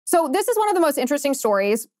So this is one of the most interesting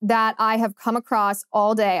stories that I have come across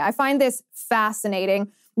all day. I find this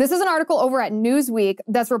fascinating. This is an article over at Newsweek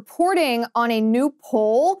that's reporting on a new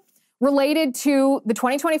poll related to the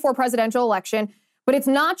 2024 presidential election, but it's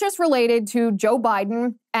not just related to Joe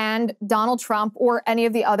Biden and Donald Trump or any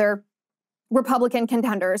of the other Republican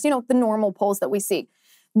contenders, the normal polls that we see.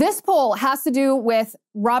 This poll has to do with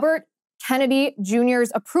Robert Kennedy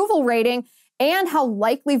Jr.'s approval rating and how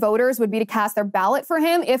likely voters would be to cast their ballot for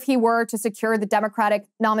him if he were to secure the Democratic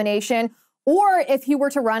nomination or if he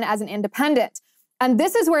were to run as an independent. And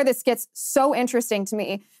this is where this gets so interesting to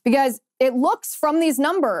me, because it looks from these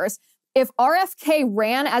numbers, if RFK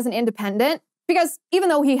ran as an independent, because even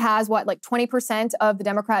though he has, 20% of the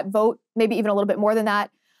Democrat vote, maybe even a little bit more than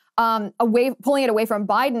that, pulling it away from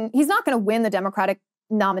Biden, he's not going to win the Democratic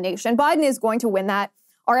nomination. Biden is going to win that.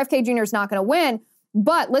 RFK Jr. is not going to win.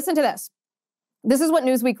 But listen to this. This is what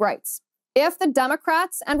Newsweek writes. If the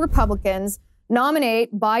Democrats and Republicans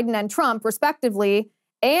nominate Biden and Trump, respectively,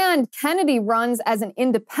 and Kennedy runs as an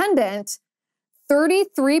independent,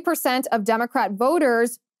 33% of Democrat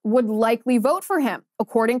voters would likely vote for him,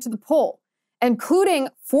 according to the poll, including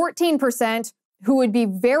 14% who would be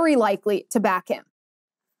very likely to back him.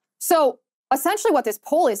 So essentially what this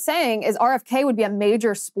poll is saying is RFK would be a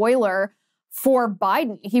major spoiler for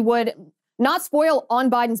Biden. He would not spoil on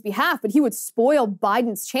Biden's behalf, but he would spoil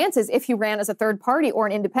Biden's chances if he ran as a third party or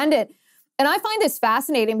an independent. And I find this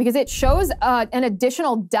fascinating because it shows an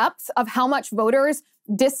additional depth of how much voters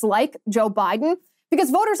dislike Joe Biden, because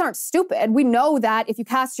voters aren't stupid. We know that if you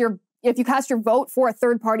cast your vote for a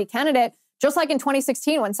third party candidate, just like in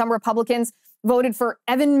 2016 when some Republicans voted for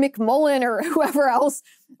Evan McMullin or whoever else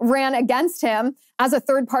ran against him as a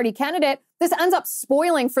third party candidate, this ends up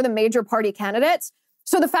spoiling for the major party candidates.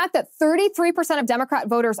 So the fact that 33% of Democrat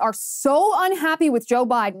voters are so unhappy with Joe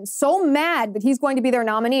Biden, so mad that he's going to be their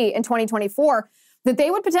nominee in 2024, that they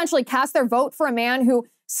would potentially cast their vote for a man who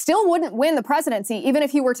still wouldn't win the presidency, even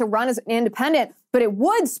if he were to run as an independent, but it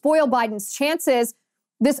would spoil Biden's chances.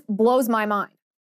 This blows my mind.